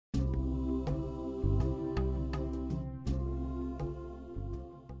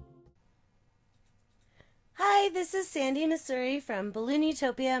Hi, this is Sandy, Missouri from Balloon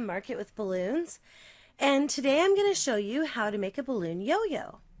Utopia Market with Balloons, and today I'm going to show you how to make a balloon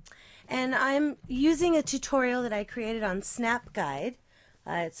yo-yo. And I'm using a tutorial that I created on Snap Guide.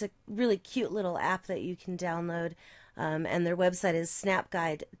 It's a really cute little app that you can download, and their website is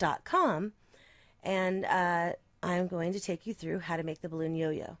snapguide.com, and I'm going to take you through how to make the balloon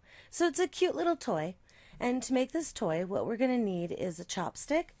yo-yo. So it's a cute little toy, and to make this toy, what we're going to need is a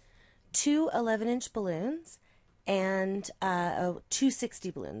chopstick, two 11-inch balloons, and a 260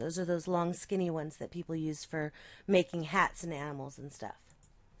 balloon. Those are those long skinny ones that people use for making hats and animals and stuff.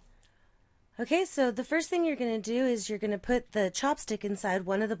 Okay, so the first thing you're going to do is you're going to put the chopstick inside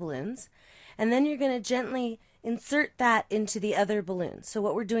one of the balloons, and then you're going to gently insert that into the other balloon. So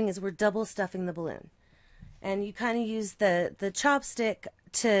what we're doing is we're double stuffing the balloon. And you kind of use the chopstick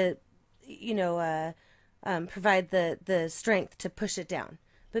to, provide the strength to push it down.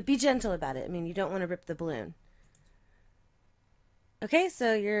 But be gentle about it. I mean, you don't want to rip the balloon. Okay,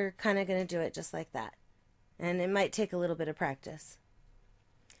 so you're kind of going to do it just like that. And it might take a little bit of practice.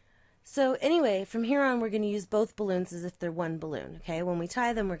 So anyway, from here on, we're going to use both balloons as if they're one balloon. Okay, when we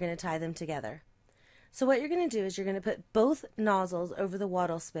tie them, we're going to tie them together. So what you're going to do is you're going to put both nozzles over the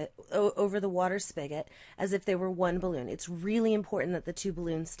water spigot as if they were one balloon. It's really important that the two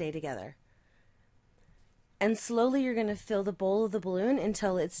balloons stay together. And slowly you're going to fill the bowl of the balloon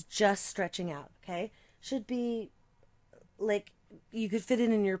until it's just stretching out, okay? Should be like you could fit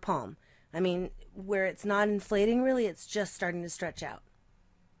it in your palm. I mean, where it's not inflating really, it's just starting to stretch out.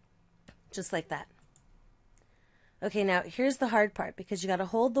 Just like that. Okay, now here's the hard part, because you got to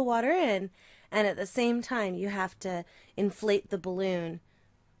hold the water in, and at the same time you have to inflate the balloon,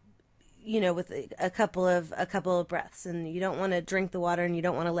 with a couple of breaths. And you don't want to drink the water, and you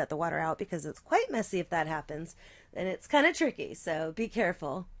don't want to let the water out, because it's quite messy if that happens, and it's kind of tricky, so be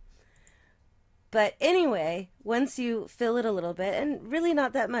careful. But anyway, once you fill it a little bit, and really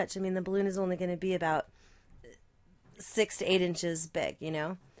not that much, I mean, the balloon is only going to be about 6 to 8 inches big,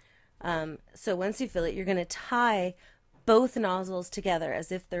 so once you fill it, you're going to tie both nozzles together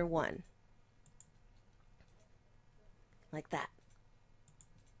as if they're one, like that.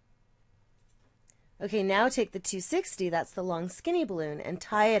 Okay, now take the 260, that's the long skinny balloon, and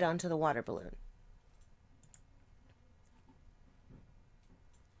tie it onto the water balloon.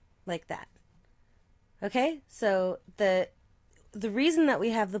 Like that. Okay, so the reason that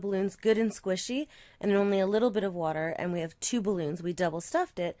we have the balloons good and squishy and only a little bit of water, and we have two balloons, we double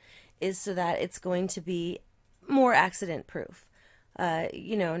stuffed it, is so that it's going to be more accident proof. Now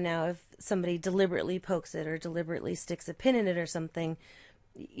if somebody deliberately pokes it or deliberately sticks a pin in it or something,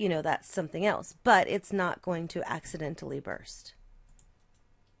 that's something else, but it's not going to accidentally burst.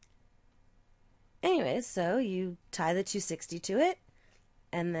 Anyways, so you tie the 260 to it,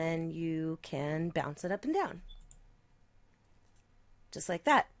 and then you can bounce it up and down. Just like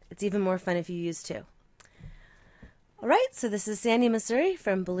that. It's even more fun if you use two. Alright, so this is Sandy, Missouri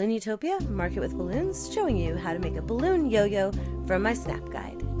from Balloon Utopia Market with Balloons, showing you how to make a balloon yo-yo from my Snap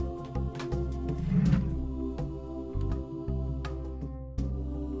Guide.